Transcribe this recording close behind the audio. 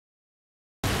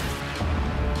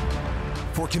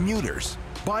For commuters,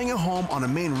 buying a home on a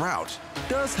main route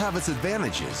does have its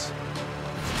advantages.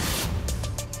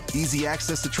 Easy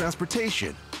access to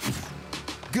transportation,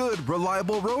 good,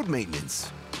 reliable road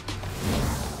maintenance,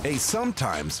 a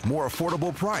sometimes more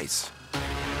affordable price.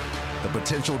 The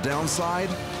potential downside?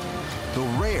 The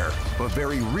rare but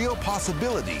very real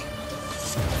possibility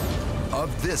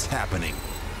of this happening.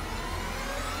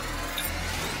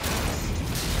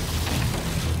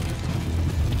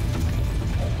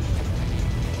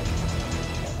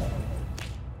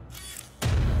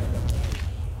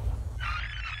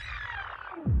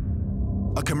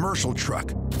 A commercial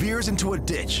truck veers into a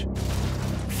ditch,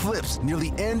 flips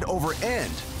nearly end over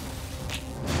end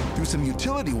through some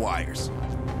utility wires,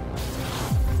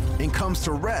 and comes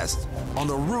to rest on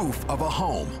the roof of a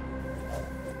home.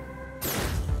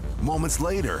 Moments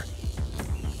later,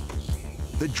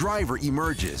 the driver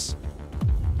emerges,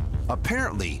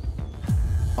 apparently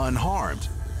unharmed,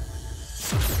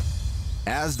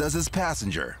 as does his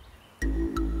passenger.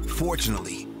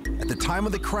 Fortunately, at the time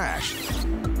of the crash,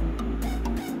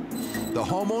 the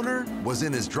homeowner was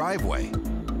in his driveway.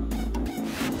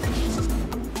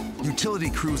 Utility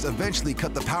crews eventually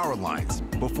cut the power lines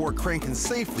before crane can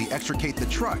safely extricate the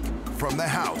truck from the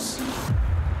house.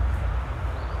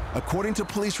 According to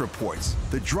police reports,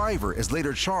 the driver is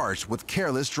later charged with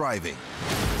careless driving.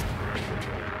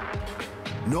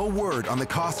 No word on the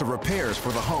cost of repairs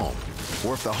for the home,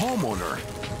 or if the homeowner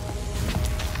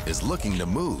is looking to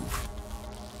move.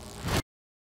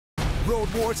 Road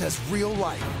Wars has real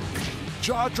life,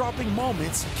 jaw-dropping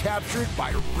moments captured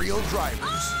by real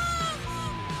drivers,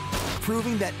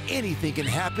 proving that anything can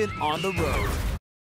happen on the road.